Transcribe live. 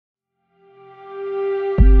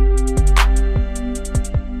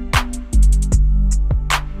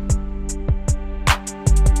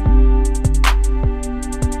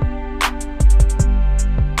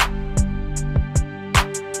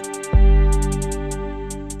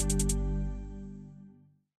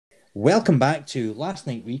Welcome back to Last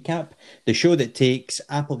Night Recap, the show that takes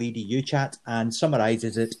Apple EDU chat and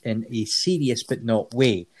summarises it in a serious but not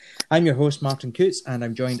way. I'm your host, Martin Coots, and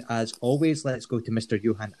I'm joined as always. Let's go to Mr.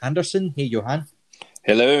 Johan Anderson. Hey, Johan.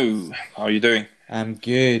 Hello. How are you doing? I'm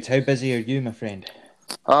good. How busy are you, my friend?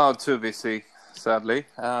 Oh, too busy, sadly.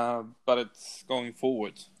 But it's going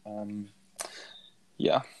forward.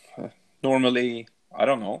 Normally, I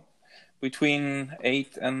don't know, between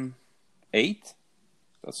 8 and 8.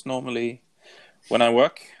 That's normally when I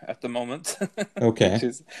work at the moment.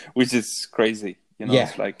 Okay. which is crazy. Yeah.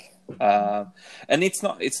 It's like, and it's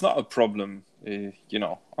not a problem.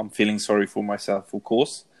 I'm feeling sorry for myself, of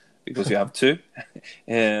course, because you have to.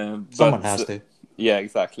 Someone has to. Yeah,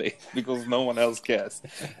 exactly. Because no one else cares.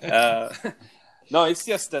 No, it's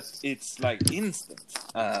just that it's like instant.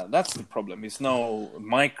 That's the problem. It's no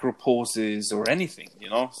micro pauses or anything,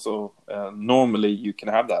 So normally you can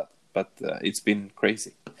have that, but it's been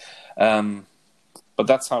crazy. But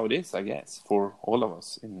that's how it is, I guess, for all of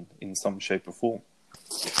us in some shape or form.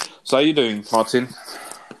 So how are you doing, Martin?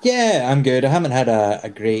 Yeah, I'm good. I haven't had a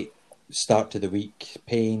great start to the week.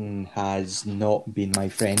 Pain has not been my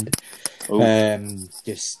friend.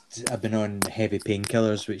 I've been on heavy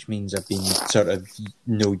painkillers, which means I've been sort of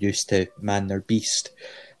no use to man or beast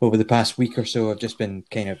over the past week or so. I've just been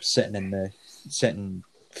kind of sitting,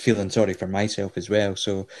 feeling sorry for myself as well.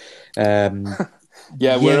 So,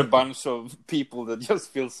 we're a bunch of people that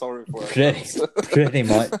just feel sorry for us. Pretty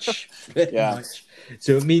much.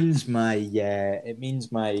 So it means my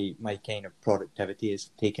kind of productivity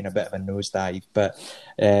is taking a bit of a nosedive. But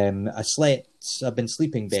I've been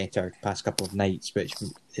sleeping better the past couple of nights, which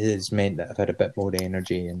has meant that I've had a bit more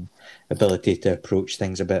energy and ability to approach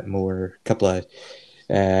things a bit more.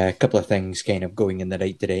 A couple of things kind of going in the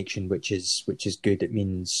right direction, which is good. It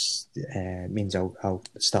means I'll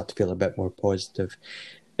start to feel a bit more positive.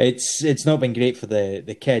 It's not been great for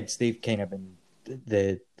the kids. They've kind of been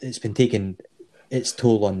it's been taking its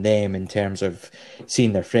toll on them in terms of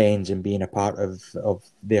seeing their friends and being a part of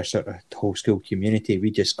their sort of whole school community.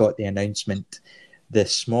 We just got the announcement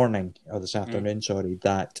this afternoon,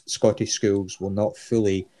 that Scottish schools will not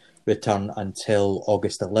fully return until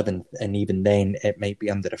August 11th, and even then it might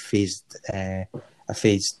be under a phased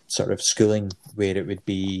sort of schooling where it would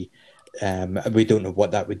be we don't know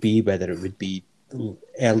what that would be, whether it would be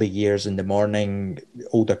early years in the morning,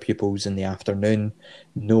 older pupils in the afternoon,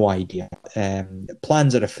 no idea.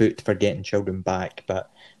 Plans are afoot for getting children back,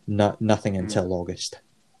 but nothing until August.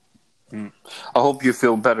 I hope you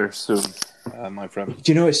feel better soon, my friend.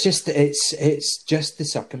 Do you know, it's just the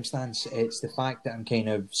circumstance. It's the fact that I'm kind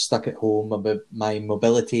of stuck at home. My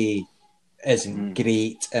mobility isn't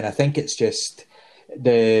great, and I think it's just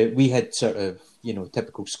we had sort of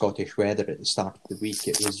typical Scottish weather at the start of the week.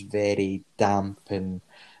 It was very damp, and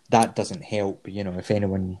that doesn't help. If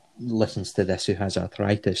anyone listens to this who has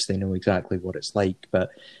arthritis, they know exactly what it's like. But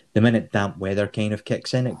the minute damp weather kind of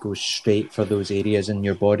kicks in, it goes straight for those areas in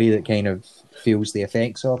your body that kind of feels the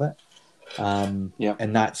effects of it. And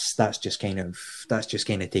that's just kind of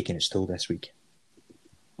taking its toll this week.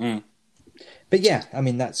 But yeah, I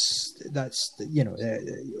mean that's if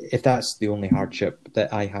that's the only hardship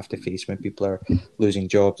that I have to face when people are losing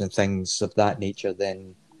jobs and things of that nature,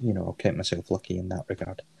 then I'll count myself lucky in that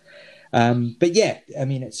regard. But yeah, I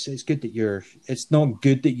mean it's good that it's not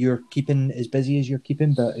good that you're keeping as busy as you're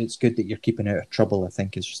keeping, but it's good that you're keeping out of trouble. I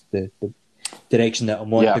think is just the direction that I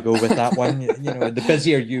want to go with that one. The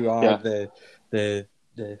busier you are, the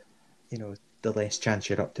less chance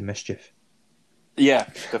you're up to mischief. Yeah,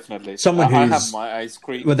 definitely. I have my ice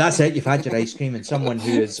cream. Well, that's it. You've had your ice cream, and someone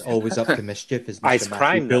who is always up to mischief is Mr.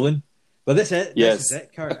 Matthew Pullen. Well, that's it. Yes. This is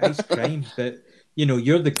it, Kurt. Ice cream. But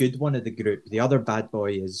you're the good one of the group. The other bad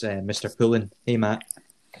boy is Mr. Pullen. Hey, Matt.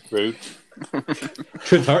 True.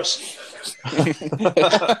 Truth hurts.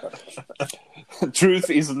 Truth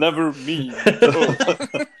is never mean.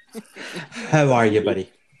 How are you,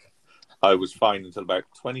 buddy? I was fine until about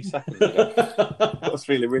 20 seconds ago. I was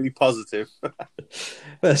feeling really positive.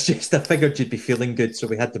 Well, it's just I figured you'd be feeling good, so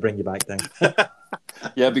we had to bring you back down.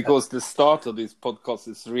 Yeah, because the start of this podcast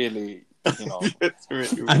is really, it's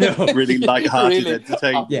really, I know. really light-hearted, really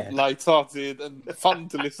entertaining. Light-hearted and fun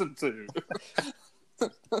to listen to.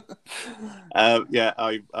 I'm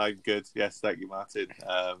good. Yes, thank you, Martin.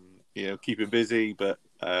 Keeping busy, but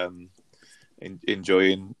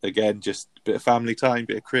enjoying again just a bit of family time,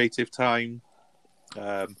 bit of creative time.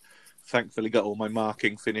 Thankfully, got all my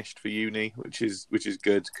marking finished for uni, which is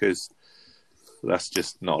good because that's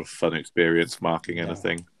just not a fun experience marking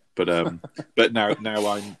anything. But now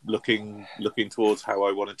I'm looking towards how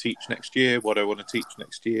I want to teach next year, what I want to teach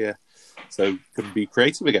next year, so can be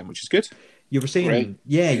creative again, which is good. You were saying,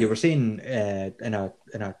 Right. you were saying in a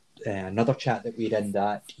another chat that we're in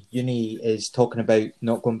that uni is talking about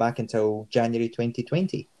not going back until January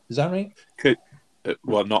 2020. Is that right?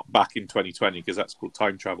 Well, not back in 2020 because that's called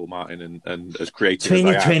time travel, Martin, and as creative as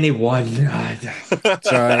I 2021.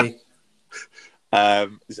 Sorry.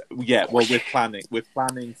 Yeah, well, we're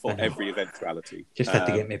planning for every eventuality. Just had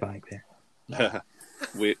to get me back there.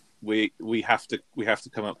 we have to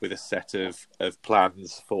come up with a set of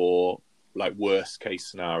plans for like worst case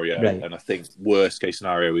scenario, right. And I think worst case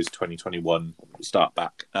scenario is 2021 start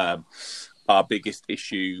back. Our biggest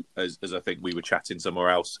issue, as I think we were chatting somewhere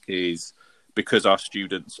else, is because our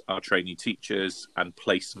students are trainee teachers and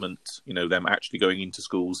placement, them actually going into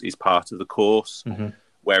schools is part of the course. Mm-hmm.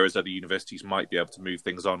 Whereas other universities might be able to move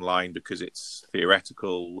things online because it's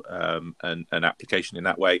theoretical and application in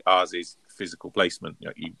that way. Ours is physical placement.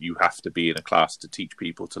 You have to be in a class to teach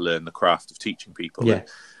people, to learn the craft of teaching people. Yeah.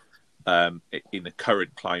 And, in the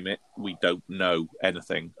current climate, we don't know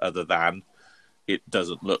anything other than it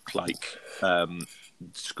doesn't look like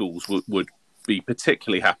schools would be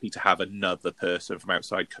particularly happy to have another person from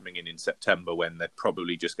outside coming in September when they're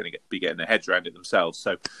probably just going to be getting their heads around it themselves.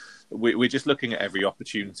 So we're just looking at every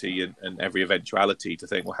opportunity and every eventuality to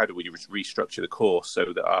think, well, how do we restructure the course so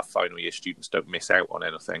that our final year students don't miss out on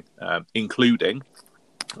anything, including,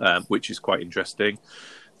 which is quite interesting,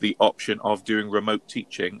 the option of doing remote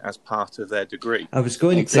teaching as part of their degree. I was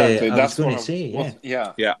going to say,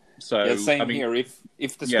 yeah. So same here.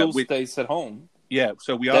 If the school stays at home. Yeah,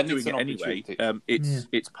 so we are doing it anyway.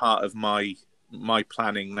 It's part of my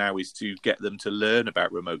planning now is to get them to learn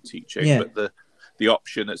about remote teaching. Yeah. But the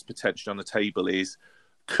option that's potentially on the table is,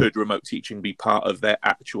 could remote teaching be part of their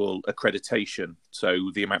actual accreditation?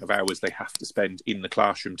 So the amount of hours they have to spend in the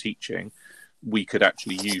classroom teaching, we could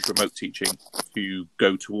actually use remote teaching to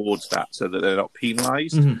go towards that so that they're not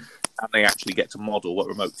penalised. Mm-hmm. And they actually get to model what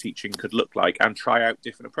remote teaching could look like and try out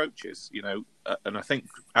different approaches, and I think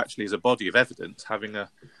actually as a body of evidence, having a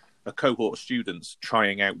cohort of students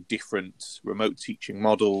trying out different remote teaching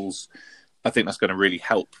models, I think that's going to really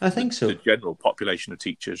help the general population of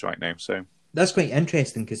teachers right now. So that's quite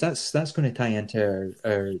interesting because that's going to tie into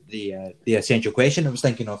the essential question I was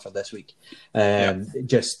thinking of for this week.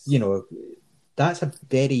 Just, that's a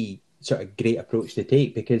very sort of great approach to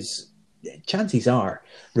take because chances are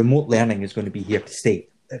remote learning is going to be here to stay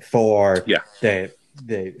for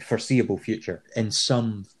the foreseeable future in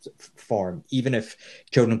some form. Even if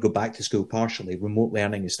children go back to school partially, remote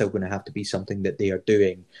learning is still going to have to be something that they are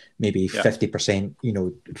doing maybe 50%,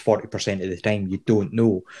 40% of the time. You don't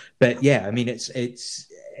know. But yeah, I mean,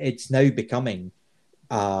 it's now becoming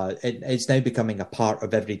it's now becoming a part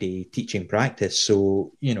of everyday teaching practice.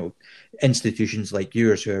 So, institutions like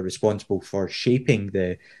yours who are responsible for shaping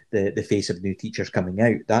the face of new teachers coming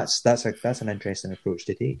out, that's an interesting approach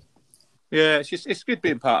to take. Yeah, it's good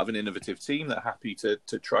being part of an innovative team that are happy to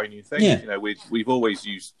try new things. Yeah. We've always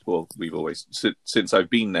since I've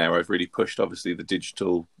been there, I've really pushed obviously the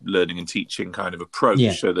digital learning and teaching kind of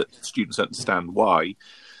approach so that students understand why.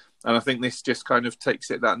 And I think this just kind of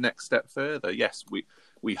takes it that next step further. Yes,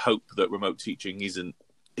 we hope that remote teaching isn't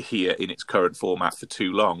here in its current format for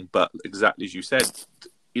too long, but exactly as you said,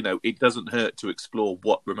 it doesn't hurt to explore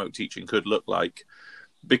what remote teaching could look like,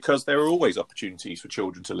 because there are always opportunities for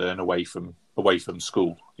children to learn away from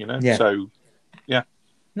school. So yeah.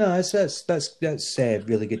 No, that's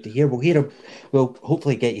really good to hear. We'll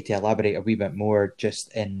hopefully get you to elaborate a wee bit more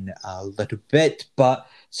just in a little bit. But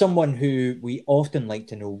someone who we often like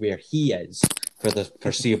to know where he is for the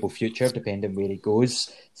foreseeable future, depending where he goes.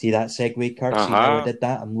 See that segue, Kurt? See how I did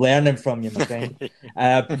that? I'm learning from you, my friend.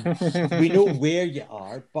 We know where you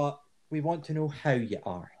are, but we want to know how you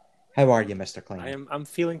are. How are you, Mr. Klein? I'm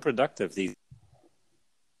feeling productive these.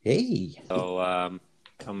 Hey. So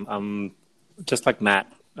I'm just like Matt.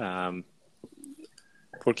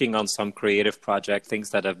 Working on some creative project,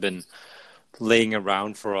 things that have been laying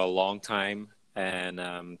around for a long time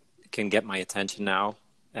and can get my attention now.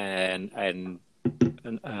 And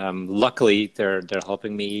luckily, they're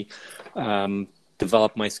helping me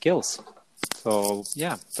develop my skills. So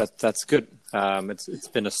yeah, that's good. It's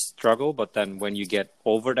been a struggle, but then when you get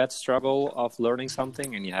over that struggle of learning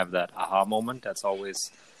something and you have that aha moment, that's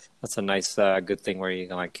a nice good thing where you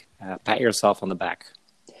can pat yourself on the back.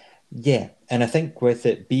 Yeah, and I think with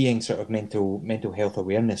it being sort of mental health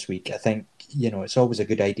awareness week, I think it's always a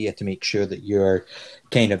good idea to make sure that you're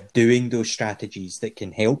kind of doing those strategies that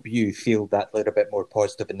can help you feel that little bit more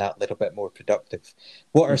positive and that little bit more productive.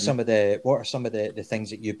 What are some of the things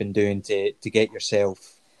that you've been doing to get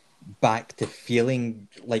yourself back to feeling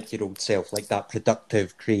like your old self, like that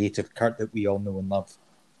productive, creative Kurt that we all know and love?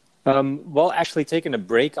 Well, actually taking a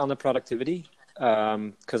break on the productivity,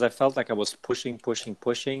 because I felt like I was pushing,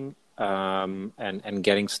 and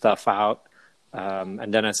getting stuff out.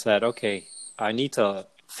 And then I said, okay, I need to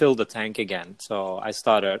fill the tank again. So I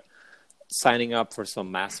started signing up for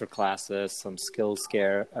some master classes, some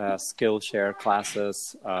Skillshare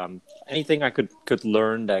classes, anything I could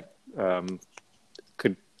learn that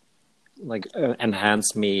could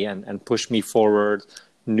enhance me and push me forward.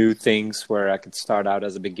 New things where I could start out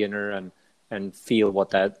as a beginner and feel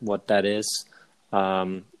what that is.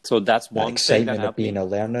 So that's one thing that helped of being me. A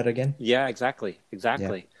learner again. Yeah, exactly.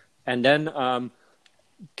 Yeah. And then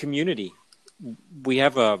community. We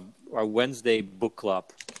have a Wednesday book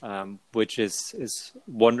club, which is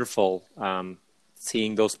wonderful.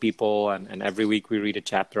 Seeing those people, and every week we read a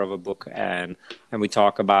chapter of a book and we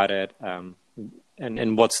talk about it.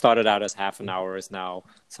 And what started out as half an hour is now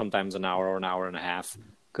sometimes an hour or an hour and a half,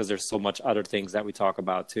 because there's so much other things that we talk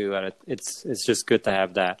about too. And it's just good to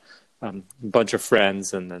have that bunch of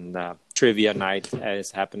friends. And then trivia night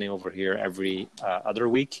is happening over here every other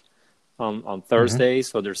week on Thursday.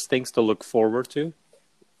 So there's things to look forward to.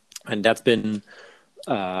 And that's been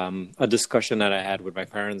a discussion that I had with my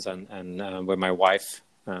parents and with my wife.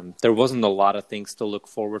 There wasn't a lot of things to look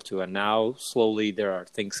forward to. And now slowly there are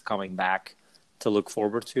things coming back to look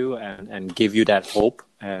forward to and give you that hope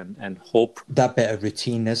and hope. That bit of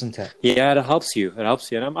routine, isn't it? Yeah, it helps you.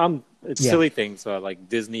 And it's silly things like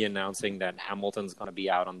Disney announcing that Hamilton's going to be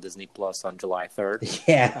out on Disney Plus on July 3rd.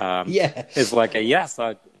 Yeah. It's like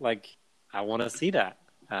I want to see that.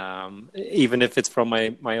 Even if it's from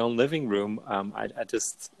my own living room,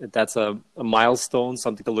 that's a milestone,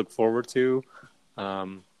 something to look forward to,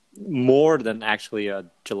 more than actually a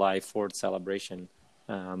July 4th celebration.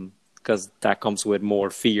 Because that comes with more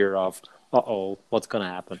fear of, what's going to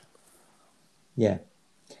happen? Yeah.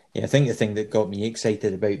 I think the thing that got me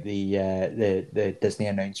excited about the Disney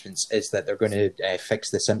announcements is that they're going to fix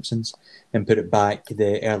The Simpsons and put it back,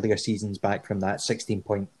 the earlier seasons back from that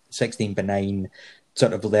 16:9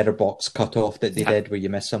 sort of letterbox cutoff that they did where you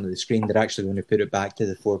miss some of the screen. They're actually going to put it back to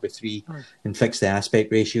the 4:3 and fix the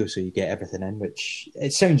aspect ratio so you get everything in, which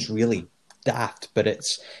it sounds really daft, but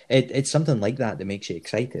it's something like that makes you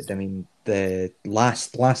excited. I mean, the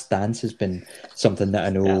Last Dance has been something that I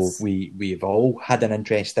know we've all had an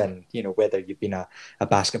interest in, whether you've been a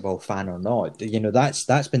basketball fan or not.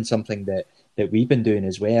 That's been something that we've been doing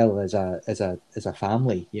as well as a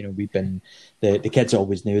family. We've been the kids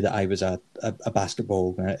always knew that I was a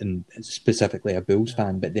basketball and specifically a Bulls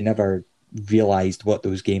fan, but they never realized what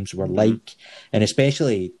those games were like. And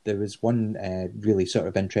especially there was one really sort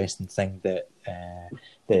of interesting thing that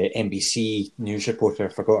the NBC news reporter, I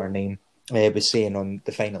forgot her name, was saying on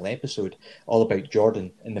the final episode, all about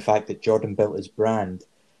Jordan and the fact that Jordan built his brand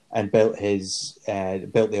and built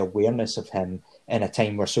the awareness of him in a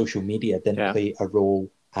time where social media didn't play a role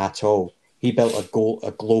at all. He built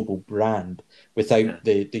a global brand without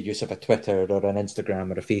the use of a Twitter or an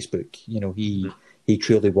Instagram or a Facebook. He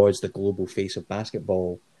truly was the global face of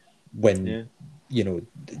basketball when,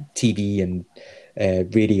 TV and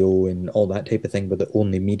radio and all that type of thing were the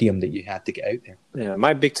only medium that you had to get out there. Yeah,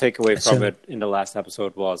 my big takeaway from it in the last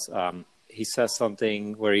episode was he says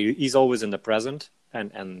something where he's always in the present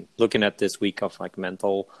and looking at this week of like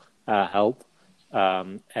mental health,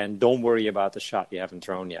 and don't worry about the shot you haven't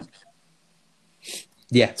thrown yet.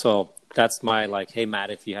 Yeah. So that's my hey,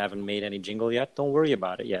 Matt, if you haven't made any jingle yet, don't worry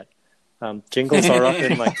about it yet. Jingles are up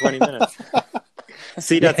in 20 minutes.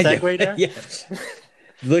 See that segue there? Yeah.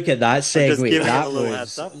 Look at that segue. Just giving that a little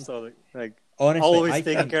was heads up. So honestly, always I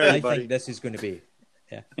taking care of everybody. I think this is going to be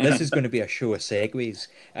this is going to be a show of segues.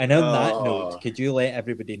 And on that note, could you let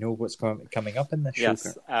everybody know what's coming up in this show?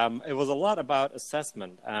 Yes, it was a lot about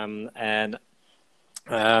assessment, and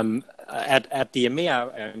at the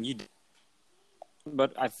EMEA, you did,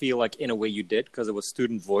 but I feel like in a way you did, because it was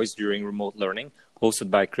Student Voice during remote learning,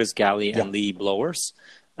 hosted by Chris Galley and Lee Blowers.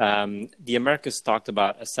 The Americas talked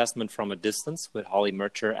about assessment from a distance with Holly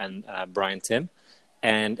Mercher and Brian Tim.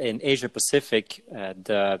 And in Asia Pacific,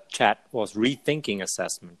 the chat was Rethinking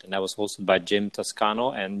Assessment, and that was hosted by Jim Toscano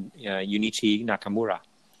and Junichi Nakamura.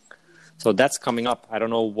 So that's coming up. I don't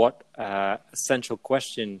know what essential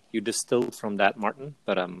question you distilled from that, Martin,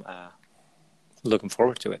 but I'm looking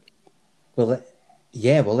forward to it. Well,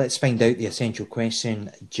 let's find out the essential question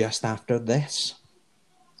just after this.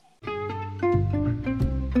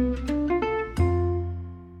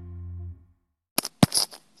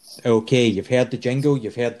 Okay, you've heard the jingle,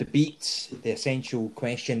 you've heard the beats. The essential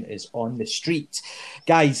question is on the street.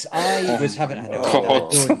 Guys, I was having...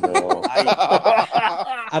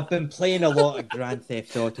 I've been playing a lot of Grand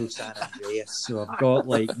Theft Auto San Andreas, so I've got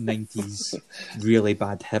like 90s really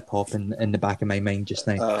bad hip-hop in the back of my mind just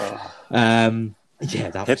now.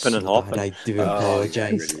 Yeah, that was so bad. I do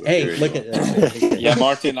apologise. Hey, look at this. Yeah,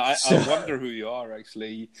 Martin, I wonder who you are,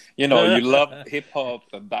 actually. You know, you love hip-hop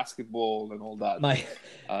and basketball and all that.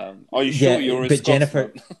 Are you sure you're a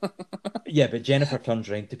Jennifer? Yeah, but Jennifer turns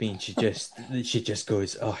around to me and she just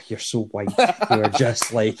goes, "Oh, you're so white. You're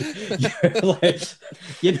just like, you're like,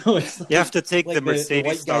 you know, it's like, you have to take like the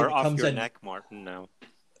Mercedes the star off your neck, Martin. Now,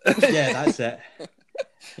 yeah, that's it.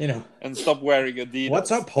 You know, and stop wearing Adidas.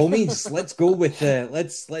 What's up, homies? Let's go with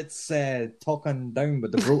let's talk on down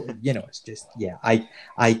with the bro. You know, it's just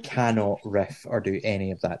I cannot riff or do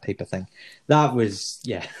any of that type of thing. That was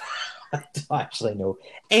I don't actually know.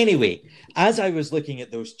 Anyway, as I was looking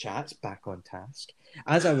at those chats, back on task,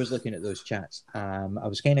 I was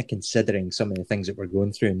kind of considering some of the things that we're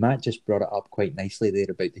going through, and Matt just brought it up quite nicely there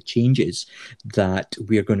about the changes that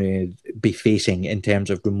we're going to be facing in terms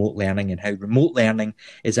of remote learning and how remote learning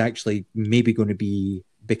is actually maybe going to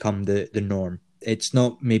become the norm. It's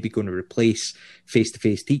not maybe going to replace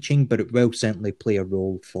face-to-face teaching, but it will certainly play a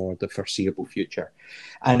role for the foreseeable future.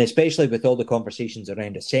 And especially with all the conversations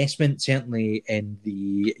around assessment, certainly in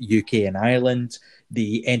the UK and Ireland,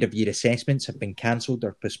 the end-of-year assessments have been cancelled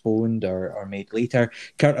or postponed or made later.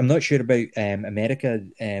 Kurt, I'm not sure about America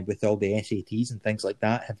with all the SATs and things like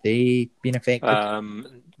that. Have they been affected?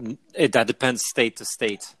 That depends state to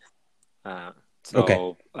state.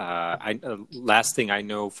 So last thing I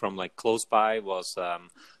know from like close by was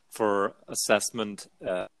for assessment,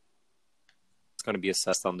 it's going to be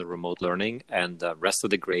assessed on the remote learning, and the rest of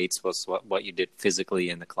the grades was what you did physically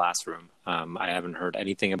in the classroom. I haven't heard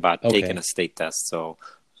anything about taking a state test. So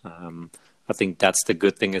I think that's the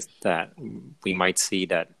good thing, is that we might see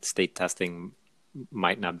that state testing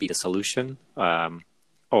might not be the solution,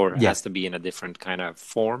 or it has to be in a different kind of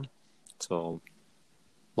form. So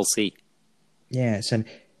we'll see. Yes, and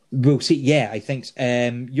we'll see. Yeah, I think.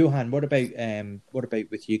 Johan, what about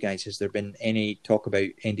with you guys? Has there been any talk about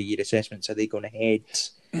end of year assessments? Are they going ahead?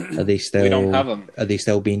 Are they still? We don't have them. Are they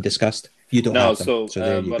still being discussed? You don't have them. So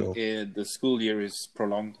there you go. The school year is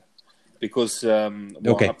prolonged because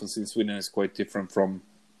what happens in Sweden is quite different from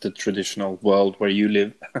the traditional world where you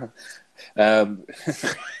live.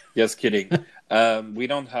 Just kidding. We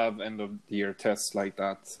don't have end of the year tests like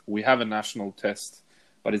that. We have a national test,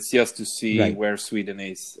 but it's just to see where Sweden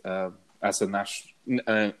is as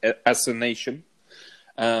a nation.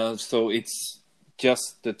 So it's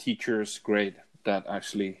just the teacher's grade that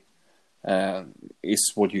actually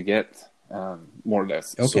is what you get, more or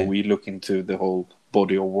less. Okay. So we look into the whole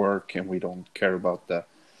body of work, and we don't care about the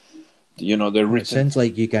written. It sounds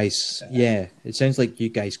like you guys, it sounds like you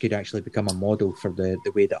guys could actually become a model for the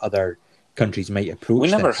way that other countries might approach We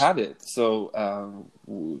never this. had it, so a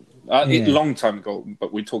long time ago,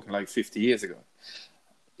 but we're talking like 50 years ago.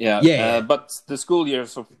 But the school year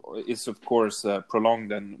is of course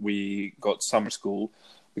prolonged, and we got summer school,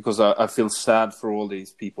 because I feel sad for all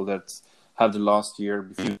these people that had the last year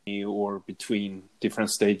between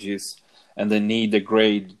different stages, and they need a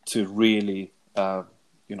grade to really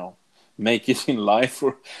make it in life.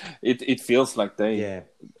 Or it feels like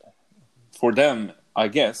for them, I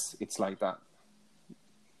guess it's like that.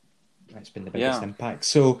 That's been the biggest impact.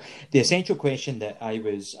 So the essential question that I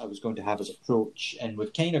was going to have as approach, and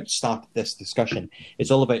we've kind of started this discussion, it's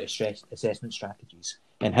all about assessment strategies,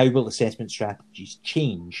 and how will assessment strategies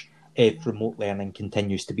change if remote learning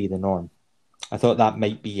continues to be the norm. I thought that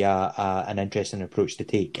might be an interesting approach to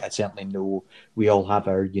take. I certainly know we all have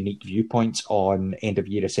our unique viewpoints on end of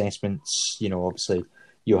year assessments. Obviously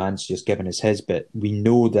Johan's just given us his, but we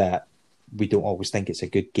know that we don't always think it's a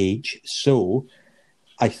good gauge. So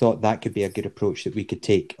I thought that could be a good approach that we could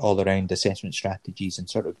take all around assessment strategies and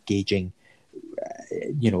sort of gauging,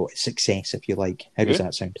 success, if you like. How does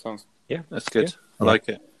that sound? Yeah, that's good. Yeah. I like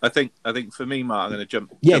it. I think for me, Mark, I'm going to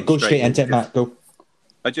jump. Go straight into it, Matt. Go.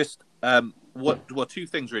 I just two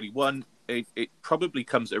things really. One, it probably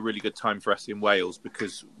comes at a really good time for us in Wales,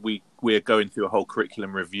 because we're going through a whole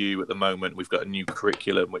curriculum review at the moment. We've got a new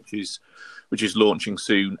curriculum which is launching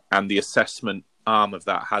soon, and the assessment arm of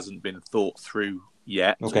that hasn't been thought through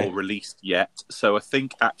yet or released yet. So I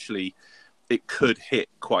think actually it could hit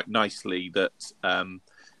quite nicely that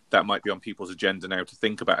that might be on people's agenda now, to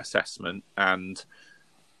think about assessment, and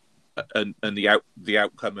the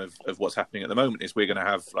outcome of what's happening at the moment is we're going to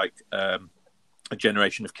have like a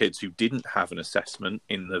generation of kids who didn't have an assessment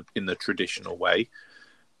in the traditional way,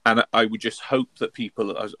 And I would just hope that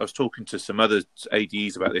people, I was talking to some other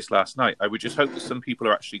ADEs about this last night, I would just hope that some people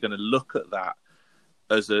are actually going to look at that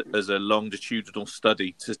as a longitudinal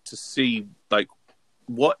study to see, like,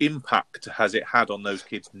 what impact has it had on those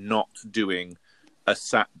kids not doing a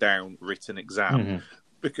sat down written exam?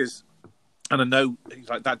 Because, and I know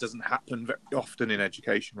like that doesn't happen very often in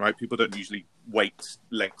education, right? People don't usually wait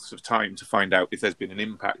lengths of time to find out if there's been an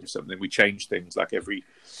impact of something. We change things like every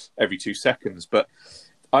 2 seconds. But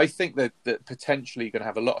I think that potentially you're going to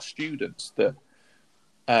have a lot of students that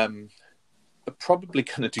are probably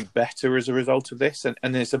going to do better as a result of this.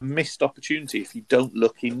 And there's a missed opportunity if you don't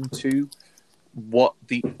look into what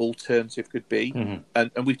the alternative could be.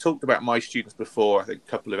 And we talked about my students before. I think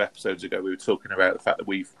a couple of episodes ago, we were talking about the fact that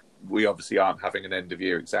we obviously aren't having an end of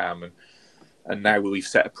year exam, and now we've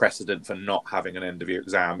set a precedent for not having an end of year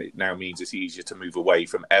exam. It now means it's easier to move away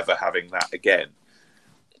from ever having that again.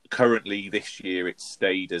 Currently, this year, it's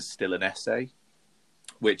stayed as still an essay,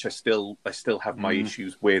 which I still have my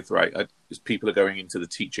issues with. Right, as people are going into the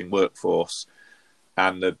teaching workforce,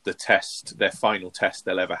 and the test, their final test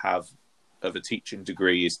they'll ever have of a teaching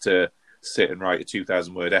degree is to sit and write a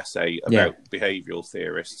 2,000-word essay about behavioural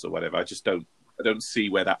theorists or whatever. I don't see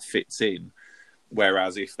where that fits in.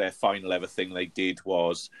 Whereas if their final ever thing they did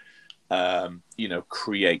was,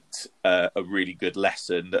 create a really good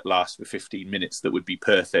lesson that lasts for 15 minutes that would be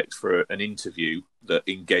perfect for an interview that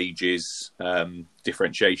engages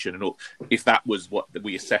differentiation and all. If that was what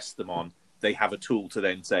we assessed them on, they have a tool to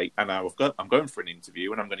then say, and now I'm going for an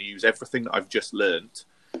interview and I'm going to use everything that I've just learnt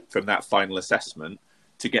from that final assessment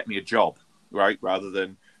to get me a job, right? Rather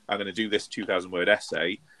than I'm going to do this 2,000-word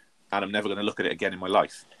essay and I'm never going to look at it again in my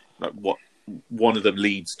life. Like what one of them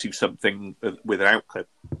leads to something with an outcome,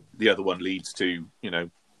 the other one leads to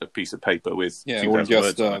a piece of paper with 2,000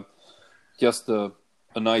 words on it. Just an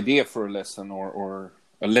idea for a lesson or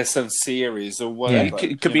a lesson series or whatever.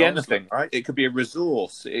 It could be anything, right? It could be a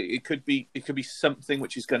resource. It could be something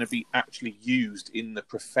which is going to be actually used in the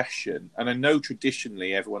profession. And I know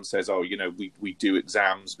traditionally everyone says, we do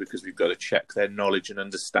exams because we've got to check their knowledge and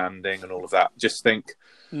understanding and all of that. Just think,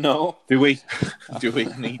 no, do we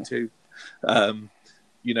need to?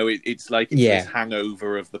 It's like this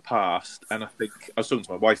hangover of the past. And I think I was talking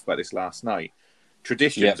to my wife about this last night.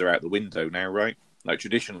 Traditions are out the window now, right? Like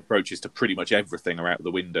traditional approaches to pretty much everything are out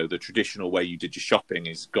the window. The traditional way you did your shopping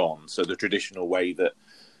is gone. So the traditional way that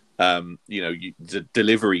the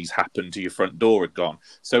deliveries happen to your front door are gone.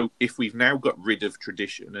 So if we've now got rid of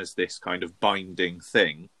tradition as this kind of binding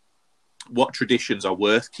thing, what traditions are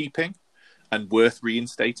worth keeping and worth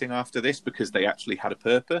reinstating after this because they actually had a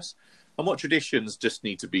purpose? And what traditions just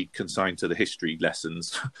need to be consigned to the history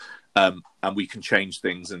lessons, and we can change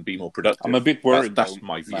things and be more productive. I'm a bit worried. That's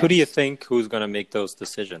my view. Who do you think who's going to make those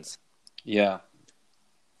decisions? Yeah.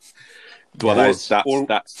 Well, that's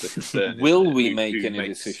the concern. Will we make any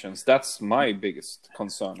decisions? That's my biggest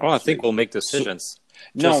concern. Oh, I think we'll make decisions.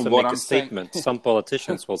 Just to make a statement. Some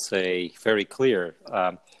politicians will say very clear,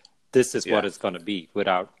 this is what it's going to be,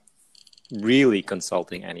 without really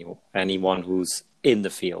consulting anyone who's in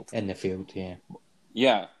the field.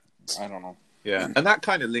 Yeah, I don't know. Yeah, and that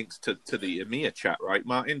kind of links to the EMEA chat, right,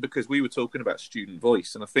 Martin? Because we were talking about student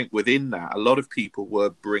voice, and I think within that, a lot of people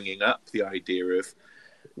were bringing up the idea of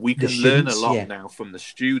we can learn a lot now from the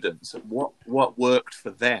students, what worked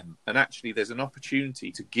for them, and actually there's an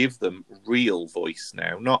opportunity to give them real voice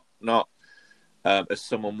now, not as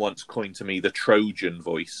someone once coined to me, the Trojan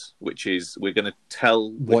voice, which is we're going to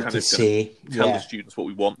tell the students what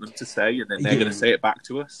we want them to say, and then they're going to say it back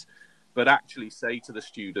to us. But actually say to the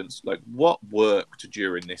students, like, what worked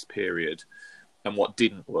during this period and what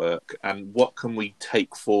didn't work, and what can we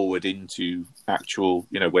take forward into actual,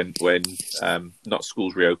 when not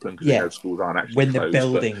schools reopen, because we know schools aren't actually when closed, the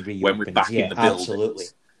building reopens, when we're back in the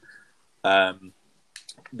buildings. Absolutely.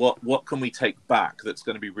 What can we take back that's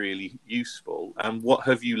going to be really useful, and what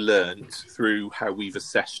have you learned through how we've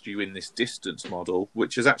assessed you in this distance model,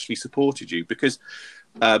 which has actually supported you? Because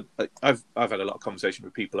I've had a lot of conversation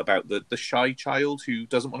with people about the shy child who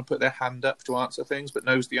doesn't want to put their hand up to answer things but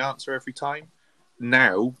knows the answer every time.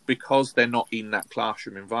 Now, because they're not in that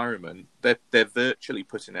classroom environment, they're virtually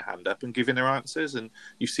putting their hand up and giving their answers, and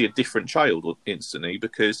you see a different child instantly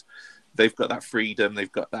because they've got that freedom,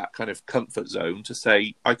 they've got that kind of comfort zone to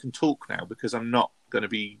say, I can talk now because I'm not going to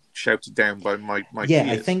be shouted down by my peers.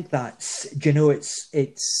 I think that's,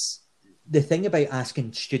 it's the thing about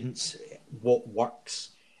asking students what works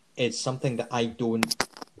is something that I don't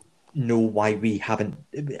know why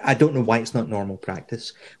I don't know why it's not normal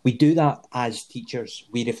practice. We do that as teachers.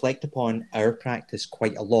 We reflect upon our practice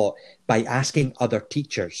quite a lot by asking other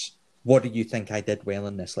teachers what do you think I did well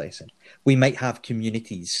in this lesson? We might have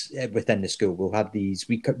communities within the school. We'll have these,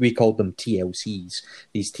 we call them TLCs,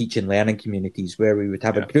 these teaching learning communities, where we would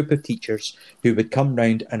have a group of teachers who would come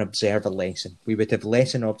round and observe a lesson. We would have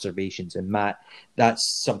lesson observations. And Matt,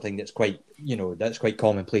 that's something that's quite, that's quite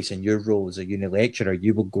commonplace in your role as a uni lecturer.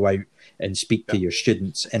 You will go out and speak to your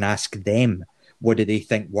students and ask them, what do they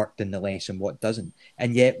think worked in the lesson, what doesn't?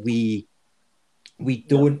 And yet we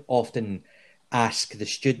don't often ask the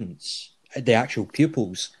students, the actual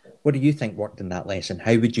pupils, what do you think worked in that lesson?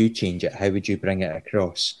 How would you change it? How would you bring it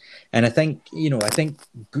across? And I think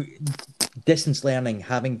distance learning,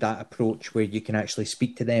 having that approach where you can actually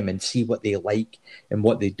speak to them and see what they like and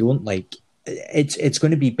what they don't like, it's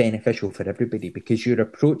going to be beneficial for everybody, because you're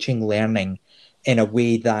approaching learning in a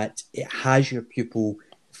way that it has your pupil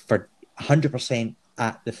for 100%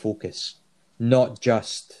 at the focus, not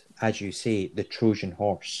just, as you say, the Trojan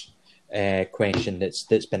horse question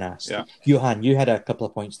that's been asked. Yeah. Johan, you had a couple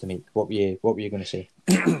of points to make. What were you going to say?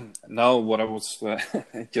 No, what I was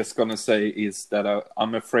just going to say is that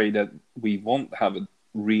I'm afraid that we won't have a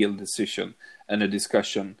real decision and a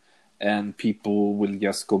discussion, and people will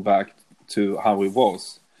just go back to how it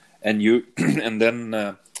was. And and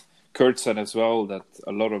then Kurt said as well that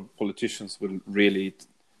a lot of politicians will really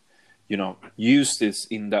use this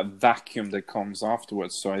in that vacuum that comes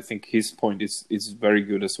afterwards. So I think his point is very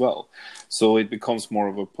good as well. So it becomes more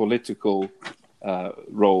of a political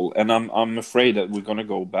role, and I'm afraid that we're going to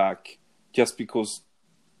go back just because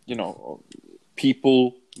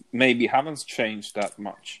people maybe haven't changed that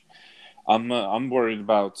much. I'm worried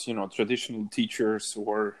about traditional teachers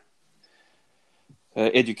or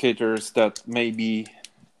educators that maybe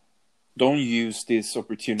don't use this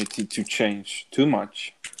opportunity to change too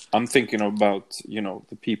much. I'm thinking about,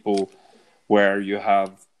 the people where you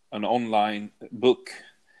have an online book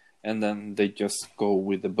and then they just go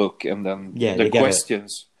with the book and then the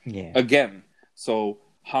questions again. So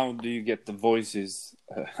how do you get the voices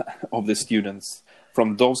of the students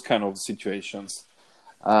from those kind of situations?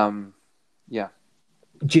 Do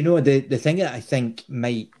you know, the thing that I think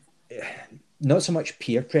might, not so much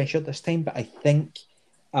peer pressure this time, but I think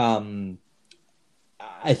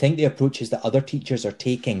the approaches that other teachers are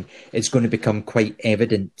taking is going to become quite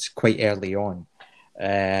evident quite early on,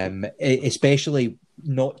 especially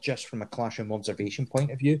not just from a classroom observation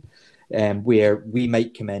point of view, where we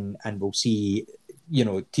might come in and we'll see,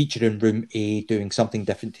 teacher in room A doing something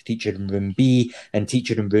different to teacher in room B, and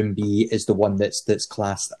teacher in room B is the one that's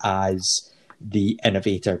classed as the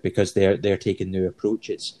innovator because they're taking new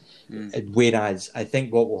approaches. Whereas I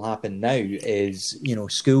think what will happen now is,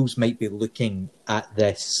 schools might be looking at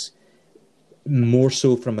this more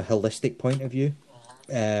so from a holistic point of view.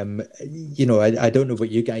 I don't know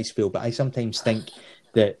what you guys feel, but I sometimes think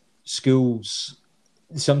that some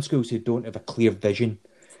schools who don't have a clear vision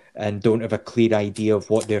and don't have a clear idea of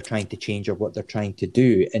what they're trying to change or what they're trying to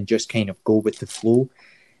do and just kind of go with the flow,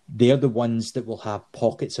 they're the ones that will have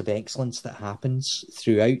pockets of excellence that happens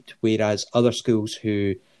throughout, whereas other schools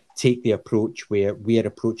who take the approach where we are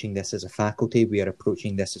approaching this as a faculty, we are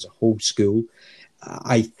approaching this as a whole school.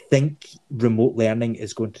 I think remote learning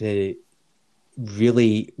is going to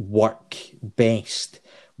really work best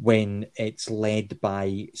when it's led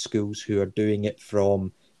by schools who are doing it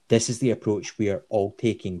from, this is the approach we are all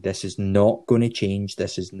taking. This is not going to change.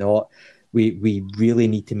 This is not, we really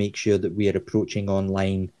need to make sure that we are approaching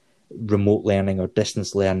online remote learning or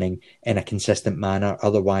distance learning in a consistent manner.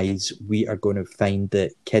 Otherwise, we are going to find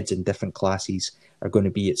that kids in different classes are going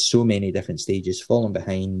to be at so many different stages, falling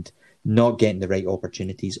behind, not getting the right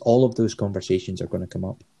opportunities. All of those conversations are going to come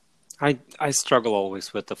up. I struggle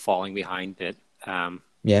always with the falling behind bit.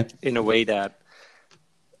 In a way that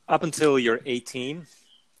up until you're 18,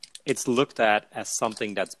 it's looked at as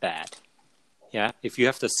something that's bad. Yeah, if you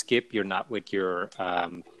have to skip, you're not with your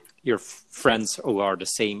friends who are the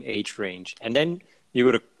same age range, and then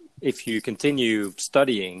if you continue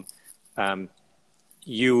studying,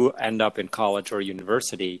 you end up in college or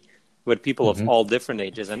university with people of all different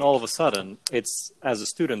ages, and all of a sudden, it's, as a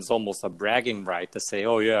student, it's almost a bragging right to say,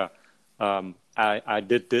 "Oh yeah, I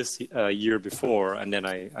did this a year before, and then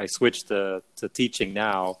I switched to teaching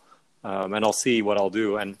now, and I'll see what I'll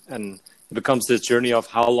do." And it becomes this journey of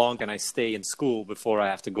how long can I stay in school before I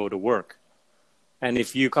have to go to work. And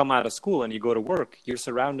if you come out of school and you go to work, you're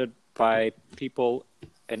surrounded by people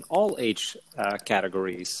in all age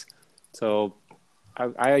categories. So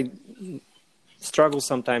I struggle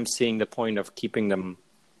sometimes seeing the point of keeping them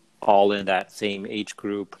all in that same age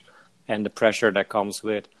group and the pressure that comes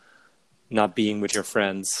with not being with your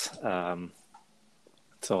friends.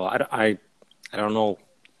 So I don't know.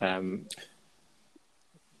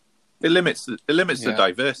 It limits the Yeah.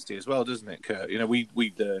 diversity as well, doesn't it, Kurt? You know,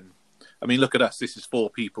 we learn. I mean, look at us. This is 4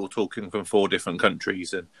 people talking from 4 different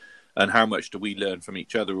countries, and how much do we learn from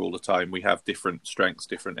each other all the time? We have different strengths,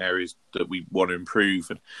 different areas that we want to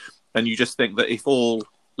improve, and you just think that if all,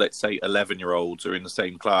 let's say, 11-year-olds are in the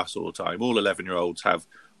same class all the time, all 11-year-olds have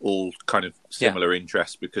all kind of similar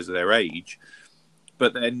interests because of their age,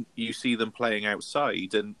 but then you see them playing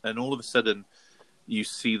outside, and all of a sudden you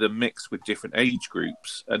see them mix with different age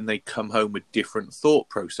groups, and they come home with different thought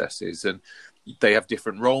processes, and they have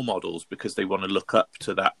different role models because they want to look up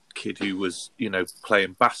to that kid who was, you know,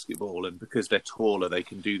 playing basketball, and because they're taller, they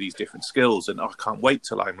can do these different skills, and I can't wait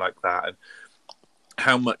till I'm like that. And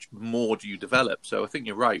how much more do you develop? So I think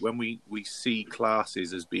you're right. When we see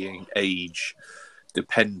classes as being age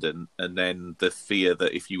dependent, and then the fear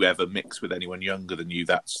that if you ever mix with anyone younger than you,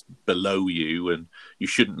 that's below you, and you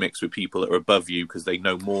shouldn't mix with people that are above you because they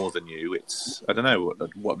know more than you. It's, I don't know,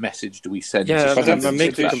 what message do we send? Yeah, But I'm that's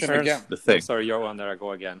making tradition comparison. again. The thing. Sorry, Johan, there I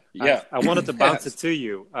go again. Yeah. I wanted to bounce Yes. it to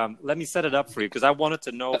you. Let me set it up for you because I wanted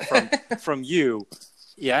to know from you.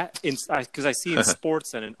 Yeah, because I see in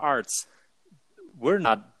sports and in arts, we're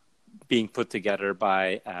not being put together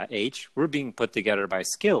by age. We're being put together by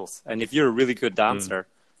skills. And if you're a really good dancer,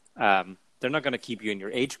 they're not going to keep you in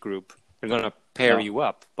your age group. They're going to pair you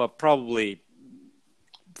up. But probably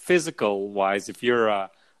physical-wise, if you're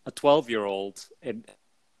a 12-year-old in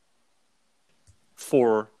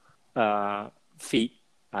 4 feet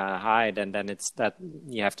high, then it's that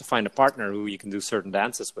you have to find a partner who you can do certain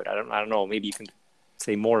dances with. I don't know. Maybe you can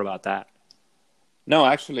say more about that. No,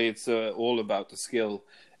 actually, it's all about the skill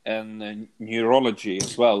and neurology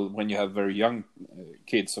as well. When you have very young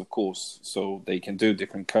kids, of course, so they can do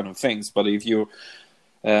different kind of things. But if you,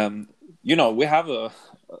 you know, we have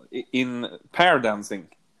in pair dancing,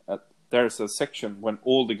 there's a section when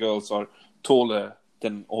all the girls are taller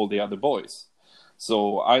than all the other boys.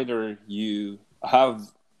 So either you have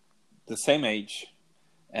the same age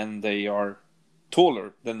and they are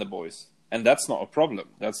taller than the boys, and that's not a problem.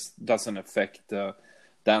 That doesn't affect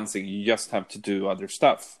dancing. You just have to do other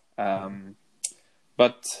stuff.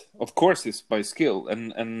 But of course, it's by skill,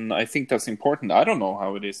 and I think that's important. I don't know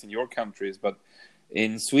how it is in your countries, but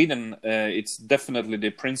in Sweden, it's definitely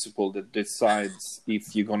the principal that decides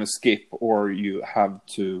if you're going to skip or you have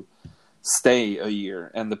to stay a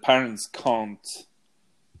year, and the parents can't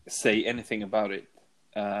say anything about it.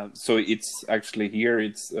 So it's actually here,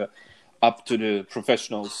 it's up to the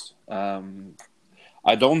professionals.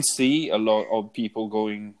 I don't see a lot of people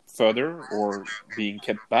going further or being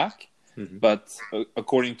kept back, but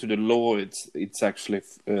according to the law, it's actually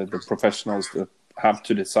the professionals that have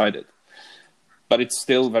to decide it. But it's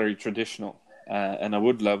still very traditional, and I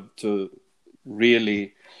would love to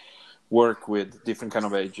really work with different kind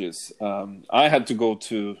of ages. I had to go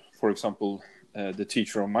to, for example, the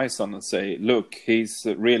teacher of my son and say, look, he's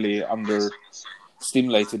really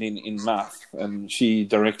stimulated in math, and she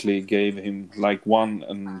directly gave him like 1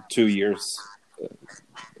 and 2 years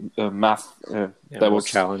math that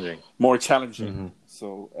was more challenging.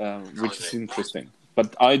 So which is interesting.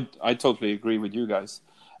 But I totally agree with you guys.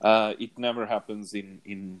 It never happens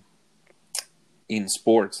in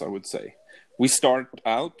sports, I would say. We start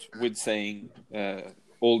out with saying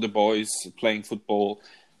all the boys playing football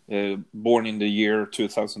born in the year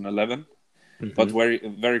 2011, but very,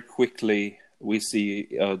 very quickly we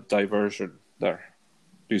see a diversion there.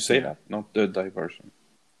 Do you say that? Not the diversion.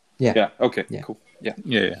 Yeah. Yeah. Okay. Yeah. Cool. Yeah.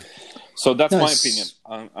 Yeah. So that's my opinion.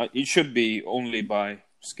 It should be only by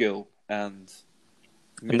skill and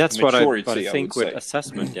that's what I think with say.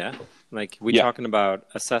 assessment. Yeah, like we're talking about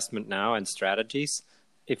assessment now and strategies.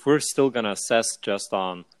 If we're still going to assess just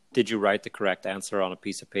on did you write the correct answer on a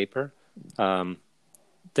piece of paper,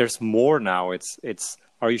 there's more now. It's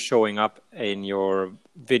are you showing up in your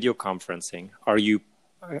video conferencing? Are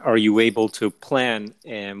you able to plan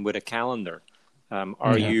with a calendar?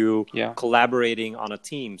 Are you collaborating on a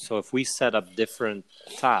team? So if we set up different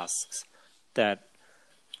tasks that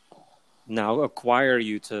now acquire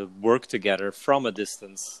you to work together from a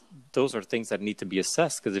distance, those are things that need to be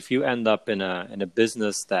assessed. Because if you end up in a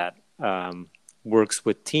business that works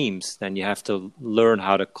with teams, then you have to learn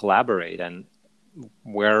how to collaborate. And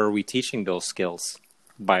where are we teaching those skills?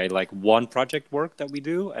 By like one project work that we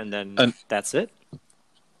do, and then that's it.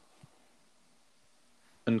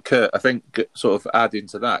 And Kurt, I think sort of adding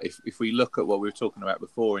to that, if we look at what we were talking about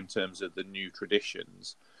before in terms of the new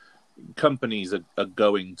traditions, companies are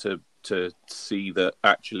going to see that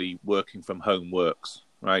actually working from home works,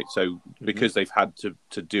 right? So because they've had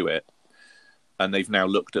to do it, and they've now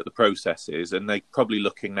looked at the processes, and they're probably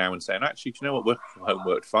looking now and saying, actually, do you know what, working from home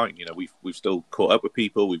worked fine. You know, we've still caught up with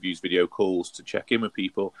people, we've used video calls to check in with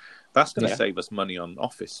people. That's going to save us money on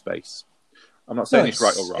office space. I'm not saying it's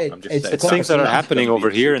right or wrong. I'm just saying it's things that are happening over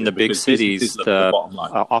here in the big cities. The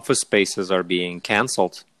office spaces are being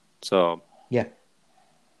cancelled. So yeah.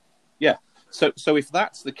 So if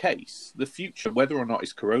that's the case, the future, whether or not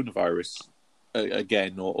it's coronavirus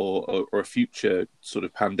again or a future sort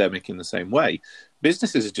of pandemic in the same way,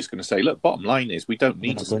 businesses are just going to say, look, bottom line is we don't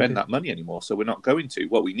need to spend that money anymore, so we're not going to.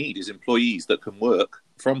 What we need is employees that can work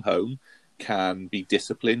from home, can be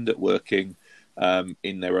disciplined at working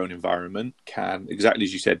in their own environment, can, exactly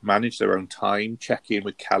as you said, manage their own time, check in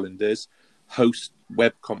with calendars, host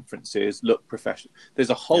web conferences, look professional. There's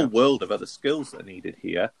a whole world of other skills that are needed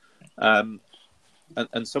here. And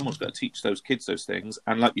someone's got to teach those kids those things.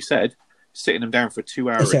 And like you said, sitting them down for a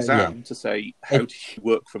 2-hour exam to say, how do you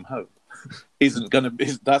work from home? Isn't going to be,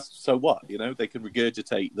 that's so what, you know, they can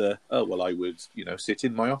regurgitate I would, sit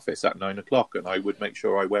in my office at 9 o'clock and I would make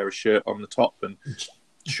sure I wear a shirt on the top and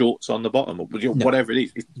shorts on the bottom, or whatever it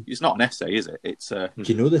is. It's not an essay, is it? It's a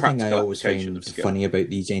do you know the thing I always find funny about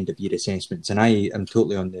these end of year assessments, and I am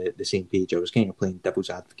totally on the same page. I was kind of playing devil's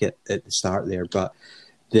advocate at the start there, but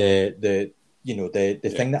the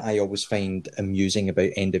thing that I always find amusing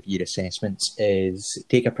about end of year assessments is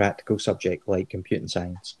take a practical subject like computing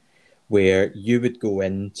science, where you would go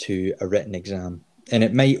into a written exam and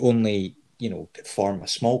it might only form a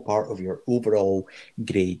small part of your overall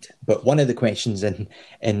grade. But one of the questions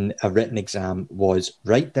in a written exam was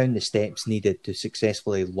write down the steps needed to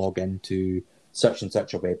successfully log into such and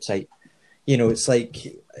such a website. It's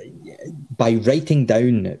like by writing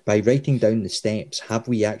down the steps, have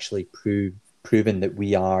we actually proven that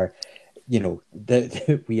we are,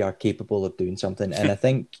 that we are capable of doing something? And I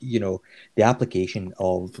think, the application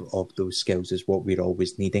of those skills is what we're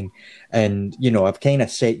always needing. And, I've kind of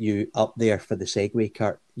set you up there for the segue,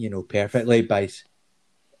 Kurt, perfectly by...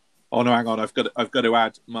 Oh, no, hang on. I've got to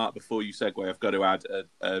add, Mark, before you segue, I've got to add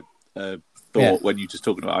a thought when you're just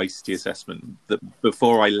talking about ICT assessment. That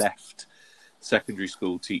before I left secondary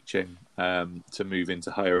school teaching to move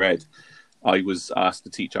into higher ed, I was asked to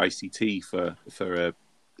teach ICT for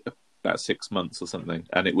about 6 months or something,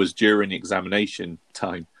 and it was during examination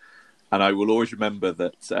time. And I will always remember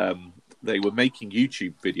that they were making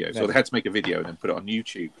YouTube videos, so they had to make a video and then put it on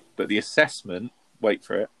YouTube. But the assessment, wait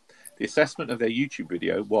for it, the assessment of their YouTube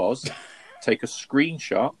video was take a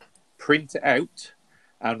screenshot, print it out,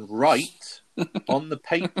 and write on the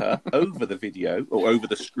paper over the video, or over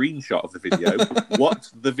the screenshot of the video, what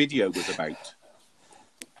the video was about,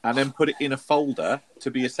 and then put it in a folder to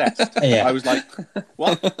be assessed. Yeah. I was like,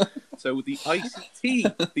 what? So the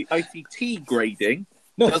ICT grading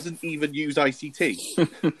doesn't even use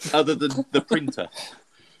ICT other than the printer.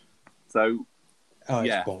 So,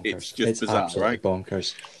 it's just bizarre, right?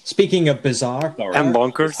 Bonkers. Speaking of bizarre... And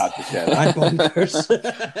bonkers. And bonkers.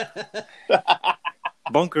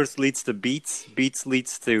 Bonkers leads to beats. Beats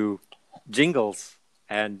leads to jingles.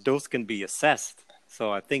 And those can be assessed.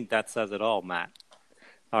 So I think that says it all, Matt.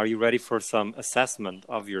 Are you ready for some assessment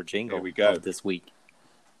of your jingle of this week?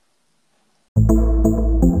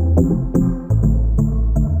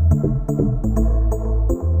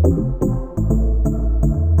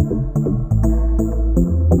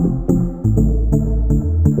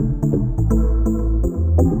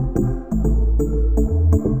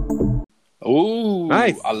 Oh,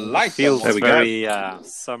 nice. I like feels that. Very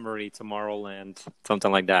summery Tomorrowland,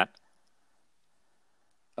 something like that.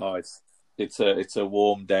 Oh, it's a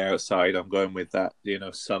warm day outside. I'm going with that,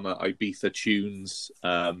 summer Ibiza tunes.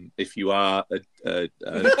 If you are a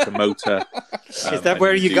promoter, is that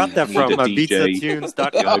where you got that from?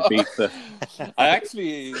 IbizaTunes.com. Ibiza. I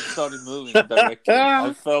actually started moving directly.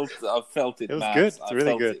 I felt it. It was good. It's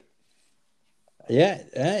really good. Yeah.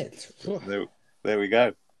 There we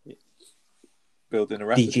go. Building a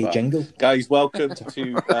repertoire. DJ Jingle. Guys, welcome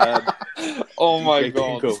to... oh my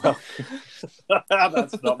God.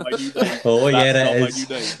 That's not my new name. Oh, yeah, it is.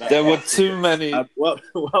 There were too many...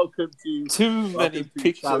 welcome to... Too many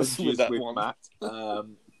pictures with that one. Matt.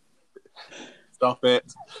 Stop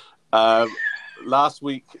it. Last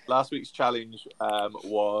week's challenge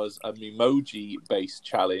was a Memoji-based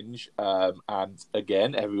challenge, and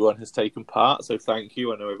again, everyone has taken part. So thank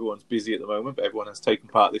you. I know everyone's busy at the moment, but everyone has taken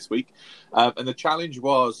part this week. And the challenge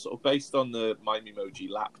was sort of based on the My Memoji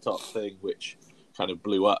laptop thing, which kind of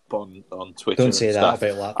blew up on Twitter. Don't say that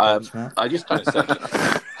about laptops, Matt. I just kind of said.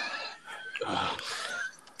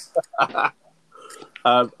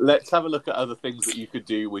 Let's have a look at other things that you could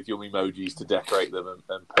do with your emojis to decorate them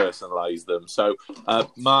and personalize them. So,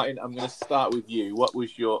 Martin, I'm going to start with you. What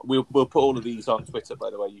was your? We'll put all of these on Twitter, by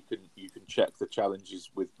the way. You can check the challenges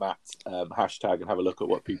with Matt hashtag and have a look at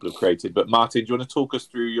what people have created. But Martin, do you want to talk us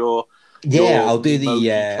through your? Yeah, I'll do the.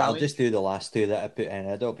 challenge? I'll just do the last two that I put in.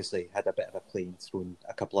 I'd obviously had a bit of a play and thrown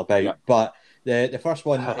a couple about, but the first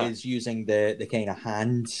one is using the kind of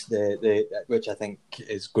hands, the which I think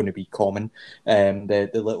is going to be common. The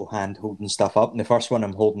little hand holding stuff up. And the first one,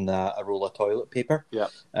 I'm holding a roll of toilet paper.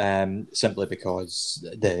 Simply because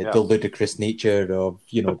the ludicrous nature of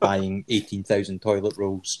buying 18,000 toilet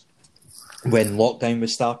rolls when lockdown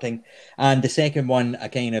was starting. And the second one, I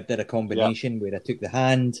kind of did a combination where I took the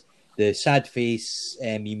hand, the sad face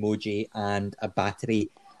emoji, and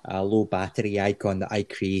a low battery icon that I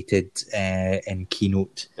created in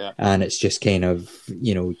Keynote. And it's just kind of,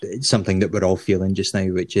 something that we're all feeling just now,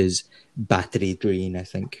 which is battery drain, I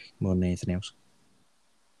think, more than anything else.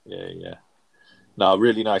 Yeah. No,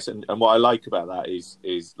 really nice. And what I like about that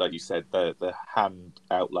is like you said, the hand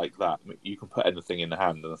out like that. I mean, you can put anything in the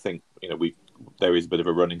hand, and I think there is a bit of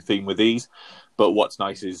a running theme with these. But what's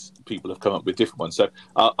nice is people have come up with different ones. So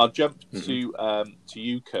I'll jump to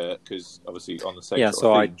you, Kurt, because obviously on the same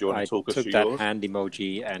sort of theme. Do you want to talk us through yours? I took that hand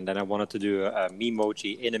emoji, and then I wanted to do a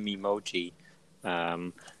memoji in a memoji.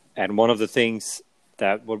 And one of the things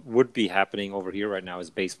that would be happening over here right now is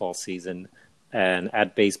baseball season, and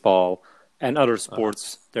at baseball and other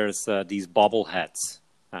sports, there's these bobbleheads.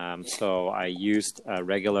 So I used a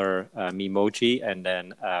regular memoji and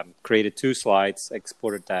then created 2 slides,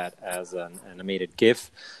 exported that as an animated GIF.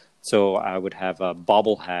 So I would have a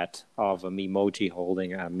bobblehead of a memoji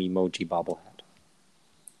holding a memoji bobblehead.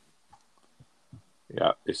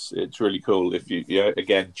 Yeah, it's really cool. If you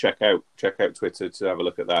again check out Twitter to have a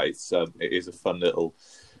look at that. It is a fun little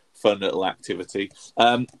activity.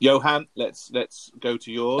 Johan, let's go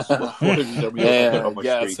to yours. What have you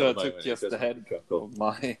done? So I took just the head of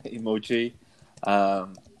my emoji,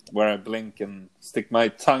 where I blink and stick my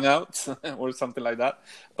tongue out or something like that.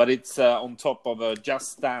 But it's on top of a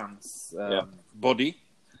Just Dance body.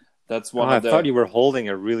 That's one. I thought you were holding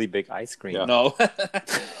a really big ice cream. Yeah. No.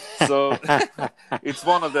 So it's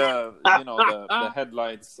one of the the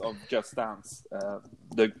headlights of Just Dance,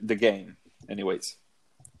 the game. Anyways.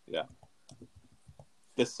 Yeah.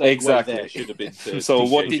 Exactly. There should have been so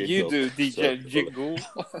what did you do, DJ Jingle?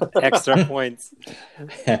 Extra points.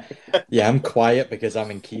 Yeah, I'm quiet because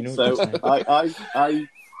I'm in Keynote. So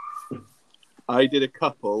I did a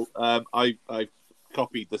couple. I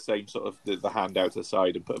copied the same sort of the handout to the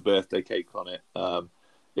side and put a birthday cake on it.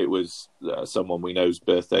 It was someone we know's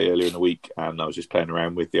birthday earlier in the week, and I was just playing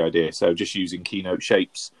around with the idea. So just using Keynote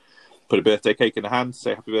shapes. Put a birthday cake in the hand,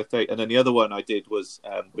 say happy birthday. And then the other one I did was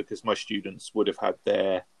because my students would have had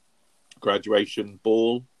their graduation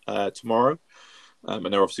ball tomorrow, and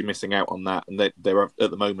they're obviously missing out on that. And they're at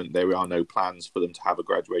the moment, there are no plans for them to have a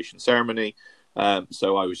graduation ceremony.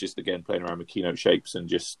 So I was just, again, playing around with Keynote shapes and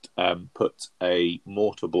just put a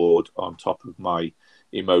mortarboard on top of my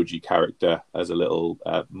emoji character as a little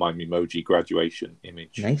my emoji graduation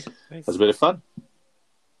image. Nice. It was a bit of fun.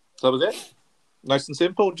 So that was it. Nice and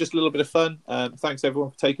simple, just a little bit of fun. Thanks everyone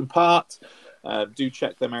for taking part. Do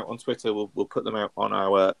check them out on Twitter. We'll put them out on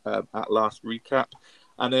our At Last recap.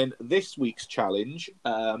 And then this week's challenge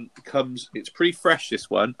it's pretty fresh, this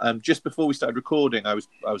one. Just before we started recording, I was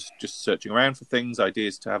just searching around for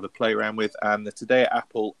ideas to have a play around with. And the Today at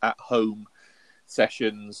Apple at home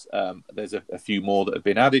sessions, there's a few more that have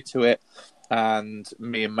been added to it. And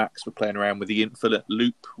me and Max were playing around with the infinite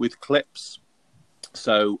loop with clips.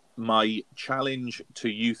 So my challenge to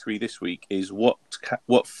you three this week is what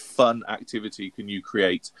fun activity can you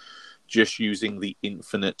create just using the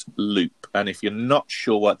infinite loop? And if you're not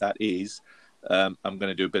sure what that is, I'm going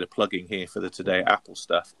to do a bit of plugging here for the Today Apple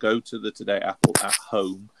stuff. Go to the Today Apple at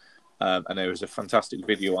home, and there is a fantastic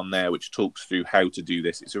video on there which talks through how to do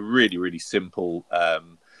this. It's a really, really simple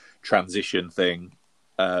transition thing.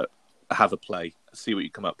 Have a play. See what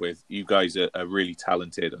you come up with. You guys are really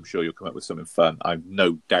talented. I'm sure you'll come up with something fun. I've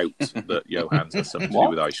no doubt that Johan's has something to do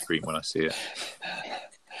with ice cream when I see it.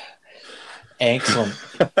 Excellent.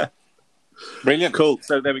 Brilliant. Cool.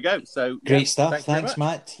 So there we go. So great stuff. Thanks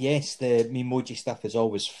Matt. Yes, the memoji stuff is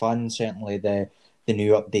always fun. Certainly the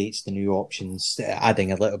new updates, the new options,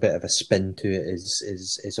 adding a little bit of a spin to it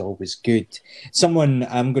is always good.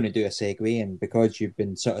 I'm going to do a segue, and because you've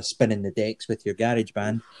been sort of spinning the decks with your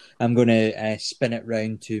GarageBand, I'm going to spin it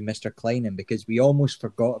round to Mr. Kleinen, because we almost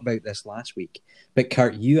forgot about this last week. But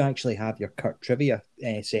Kurt, you actually have your Kurt trivia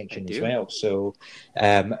section as well. So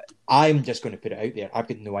I'm just going to put it out there. I've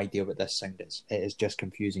got no idea what this sound is. It is just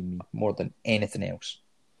confusing me more than anything else.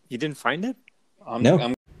 You didn't find it?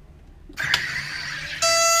 No.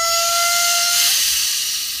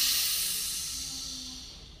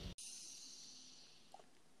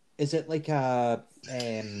 Is it like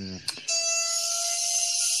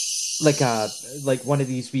like one of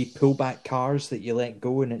these wee pullback cars that you let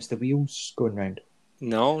go and it's the wheels going round?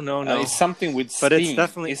 No. It's something with steam. But it's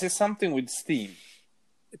definitely... Is it something with steam?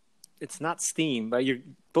 It's not steam, but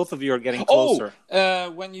both of you are getting closer.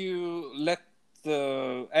 When you let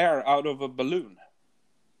the air out of a balloon.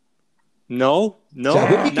 No.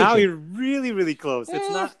 Now you're really, really close. It's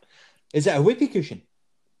not. Is it a whoopee cushion?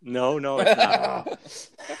 No, it's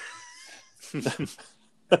not.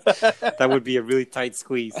 That would be a really tight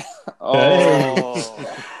squeeze. Oh,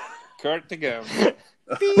 Kurt again.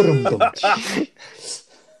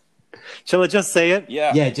 Shall I just say it?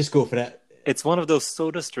 Yeah, just go for it. It's one of those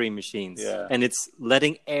soda stream machines, and it's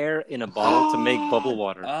letting air in a bottle to make bubble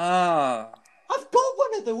water. I've got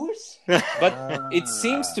one of those. But it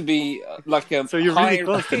seems to be like a so you're really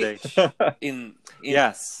close today.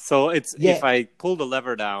 Yes. So if I pull the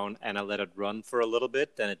lever down and I let it run for a little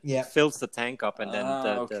bit, then it fills the tank up, and then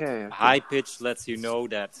the high pitch lets you know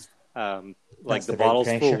that like the bottle's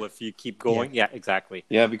full if you keep going. Yeah, exactly.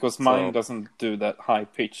 Yeah, because mine doesn't do that high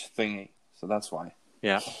pitch thingy, so that's why.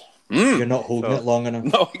 Yeah. You're not holding it long enough.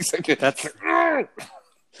 No, exactly. That's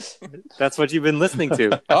what you've been listening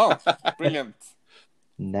to. Oh, brilliant!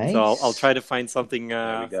 Nice. So I'll try to find something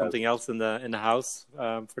else in the house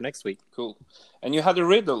for next week. Cool. And you had a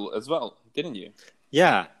riddle as well, didn't you?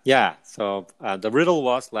 Yeah. So the riddle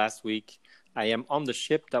was last week. I am on the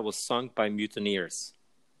ship that was sunk by mutineers.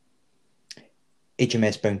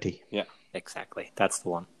 HMS Bounty. Yeah, exactly. That's the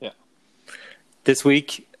one. Yeah. This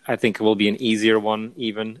week, I think it will be an easier one.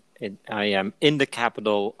 Even I am in the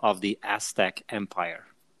capital of the Aztec Empire.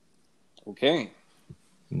 Okay.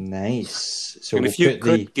 Nice. So and if you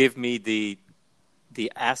could give me the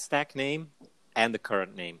Aztec name and the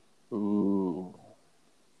current name. Ooh.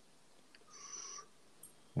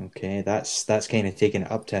 Okay, that's kind of taking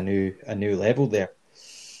it up to a new level there.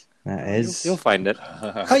 That is. You'll find it.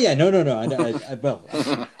 Oh yeah, no.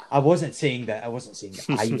 I wasn't saying that. I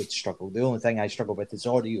would struggle. The only thing I struggle with is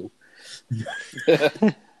audio.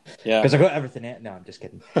 Yeah, because I got everything in. No, I'm just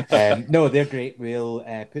kidding. No, they're great. We'll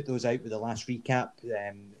put those out with the last recap.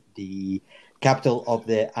 The capital of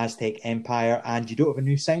the Aztec Empire, and you don't have a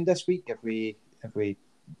new sound this week. If we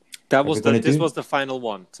this was the final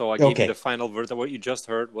one. So I gave you the final version. What you just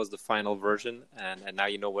heard was the final version, and now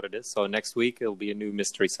you know what it is. So next week it'll be a new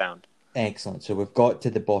mystery sound. Excellent. So we've got to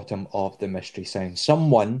the bottom of the mystery sound.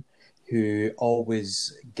 Someone who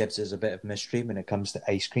always gives us a bit of mystery when it comes to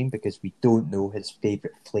ice cream, because we don't know his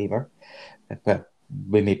favourite flavour. But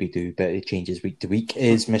we maybe do, but it changes week to week,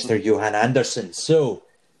 is Mr. Johan Anderson. So,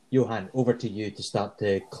 Johan, over to you to start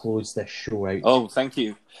to close this show out. Oh, thank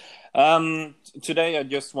you. Today I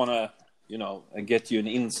just want to, get you an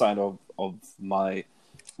insight of my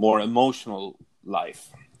more emotional life.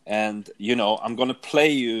 And, I'm going to play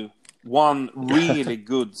you one really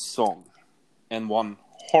good song and one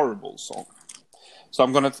horrible song. So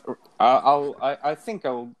I'm going to, I think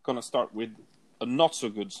I'm going to start with a not so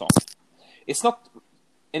good song. It's not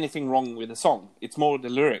anything wrong with the song. It's more the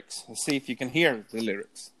lyrics. See if you can hear the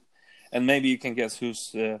lyrics. And maybe you can guess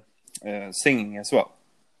who's singing as well.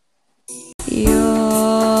 Your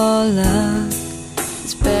love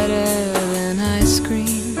is better than ice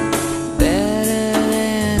cream, better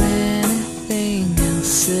than anything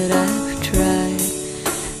else that I've tried.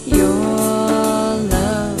 Your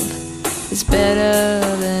love is better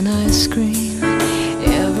than ice cream.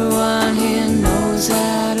 Everyone here knows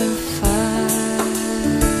how to fight.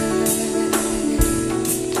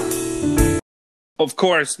 Of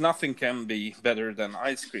course, nothing can be better than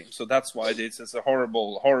ice cream. So that's why this is a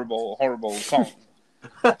horrible, horrible, horrible song.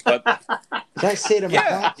 But that's it.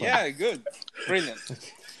 Yeah, good, brilliant.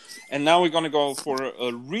 And now we're gonna go for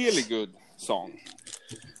a really good song.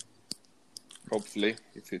 Hopefully,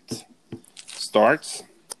 if it starts.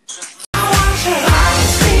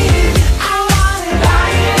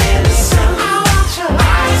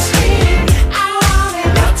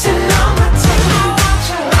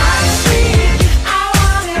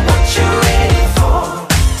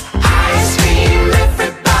 Ice cream,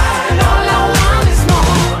 everybody, all I want is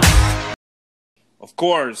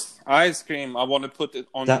course, ice cream. I want to put it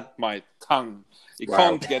on my tongue. It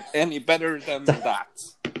can't get any better than that.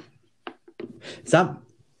 Sam,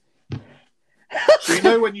 So you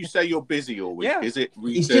know when you say you're busy all week, is it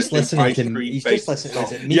he's just listening ice to cream he's based just listening. Is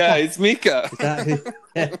song? it Mika? Yeah, it's Mika. Is that who?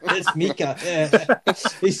 It's Mika. Yeah.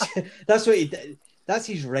 That's what he did. That's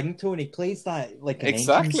his ringtone. He plays that like an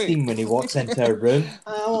engine theme when he walks into a room.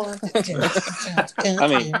 I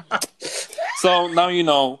mean, so now you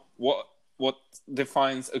know what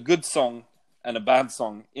defines a good song and a bad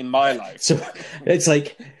song in my life. So it's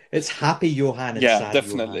like it's happy Johan and sad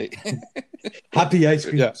definitely. Johan. Happy ice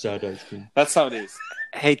cream, sad ice cream. That's how it is.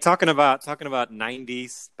 Hey, talking about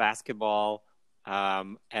 90s basketball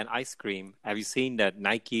and ice cream. Have you seen that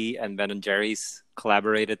Nike and Ben and Jerry's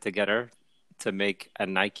collaborated together to make a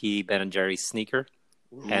Nike Ben and Jerry's sneaker?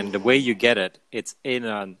 Ooh. And the way you get it, it's in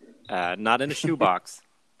a not in a shoebox,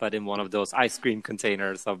 but in one of those ice cream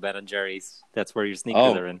containers of Ben and Jerry's. That's where your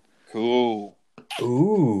sneakers are in. Cool.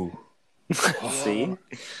 Ooh. See?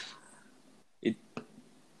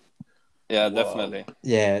 Yeah, definitely.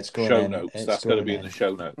 Yeah, it's going show in. notes. That's going to be in the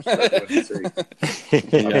show notes. I'm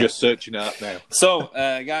just searching it up now. So,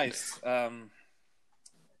 guys,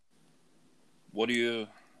 what do you?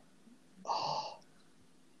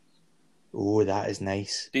 Oh, that is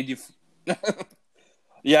nice. Did you?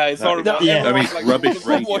 Yeah, it's horrible. Yeah. I mean, like, rubbish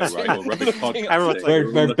radio, right? Or rubbish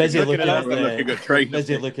podcast. We're busy looking at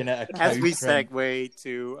busy looking at a as we segue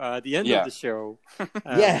to the end of the show.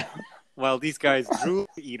 Well, these guys drew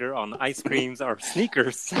either on ice creams or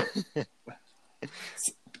sneakers.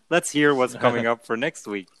 Let's hear what's coming up for next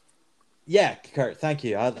week. Yeah, Kurt, thank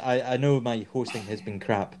you. I know my hosting has been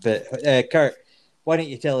crap, but Kurt, why don't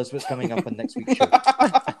you tell us what's coming up on next week's show?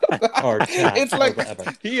 Or chat, it's like or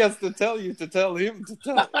whatever. He has to tell you to tell him to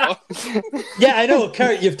tell. Yeah, I know,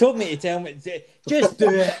 Kurt. You've told me to tell me. Just do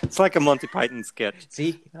it. It's like a Monty Python sketch.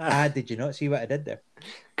 See? Did you not see what I did there?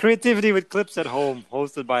 Creativity with Clips at Home,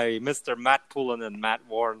 hosted by Mr. Matt Pullen and Matt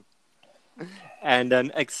Warren. And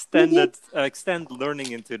then extend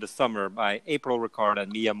learning into the summer by April Ricard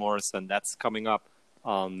and Mia Morrison. That's coming up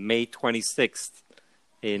on May 26th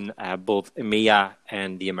in both EMEA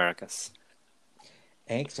and the Americas.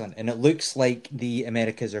 Excellent. And it looks like the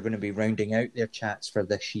Americas are going to be rounding out their chats for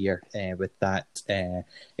this year with that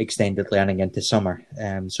extended learning into summer.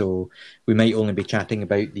 So we might only be chatting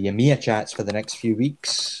about the EMEA chats for the next few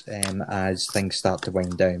weeks as things start to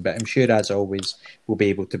wind down. But I'm sure, as always, we'll be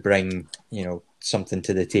able to bring, something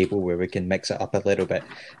to the table where we can mix it up a little bit.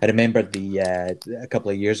 I remember a couple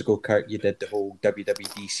of years ago, Kurt, you did the whole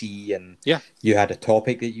WWDC and you had a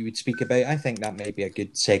topic that you would speak about. I think that might be a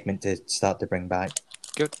good segment to start to bring back.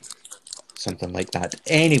 Good. Something like that.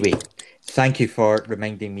 Anyway, thank you for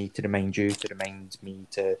reminding me to remind you to remind me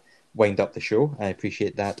to wind up the show. I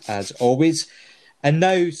appreciate that as always. And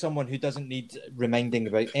now someone who doesn't need reminding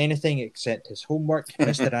about anything except his homework,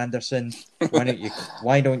 Mr. Anderson.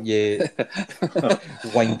 Why don't you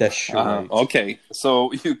wind this show out? Okay,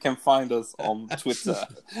 so you can find us on Twitter.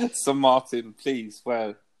 So Martin, please,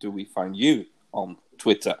 where do we find you on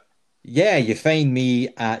Twitter? Yeah, you find me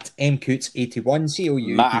at mcoots81,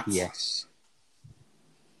 COUPPS.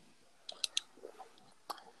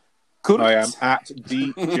 I am at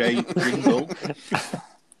DJ Jingle.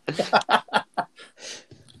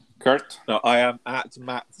 Kurt? No, I am at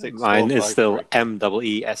Matt6. Mine is still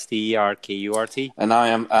MEESTERKURT. And I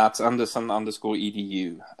am at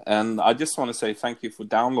Anderson_EDU. And I just want to say thank you for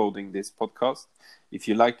downloading this podcast. If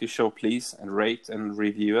you like the show, please rate and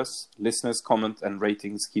review us. Listeners' comment and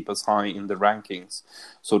ratings keep us high in the rankings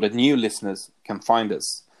so that new listeners can find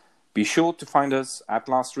us. Be sure to find us at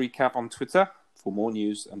Last Recap on Twitter for more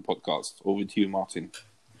news and podcasts. Over to you, Martin.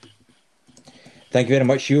 Thank you very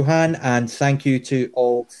much, Johan, and thank you to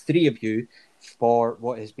all three of you for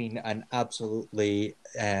what has been an absolutely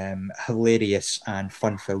hilarious and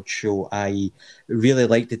fun-filled show. I really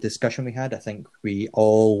liked the discussion we had. I think we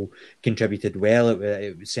all contributed well.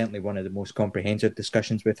 It was certainly one of the most comprehensive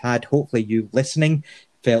discussions we've had. Hopefully you listening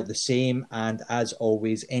felt the same. And as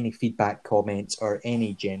always, any feedback, comments, or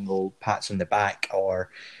any general pats on the back or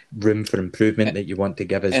room for improvement that you want to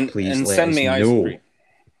give us, please let send us me ice know. cream.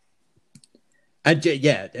 Now, do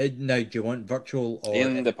you want virtual or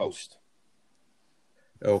in the post?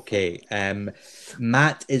 Okay.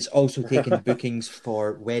 Matt is also taking bookings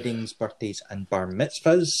for weddings, birthdays, and bar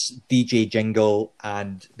mitzvahs. DJ Jingle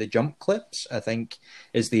and the Jump Clips, I think,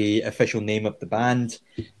 is the official name of the band.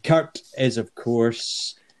 Kurt is, of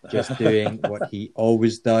course, just doing what he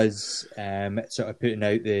always does, sort of putting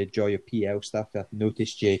out the Joy of PL stuff. I've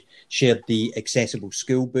noticed you shared the accessible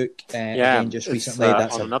school book again just recently.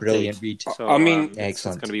 That's a brilliant read. So, excellent. It's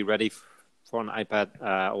going to be ready for an iPad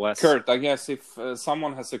OS. Kurt, I guess if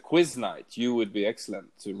someone has a quiz night, you would be excellent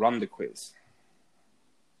to run the quiz.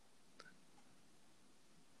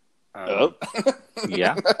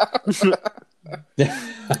 Yeah.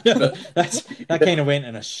 That kind of went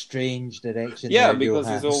in a strange direction. Yeah, there, because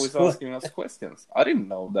Johannes. he's always asking us questions. I didn't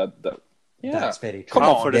know that. Yeah. That's very true. Come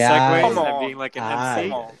on, for the Yeah, segues come and on. being like an Aye. MC.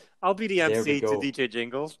 Come on. I'll be the There we MC to go. DJ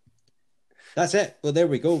Jingle. That's it. Well, there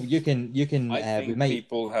we go. You can. I we think might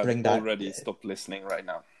people have bring that. already stopped listening right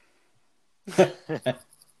now.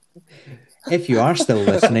 If you are still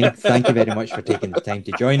listening, thank you very much for taking the time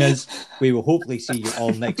to join us. We will hopefully see you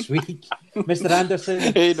all next week. Mr. Anderson,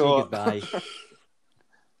 Hey, say Noah. goodbye.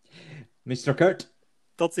 Mr. Kurt,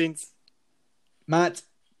 Tot ziens. Matt,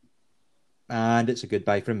 and it's a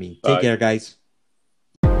goodbye from me. Bye. Take care, guys.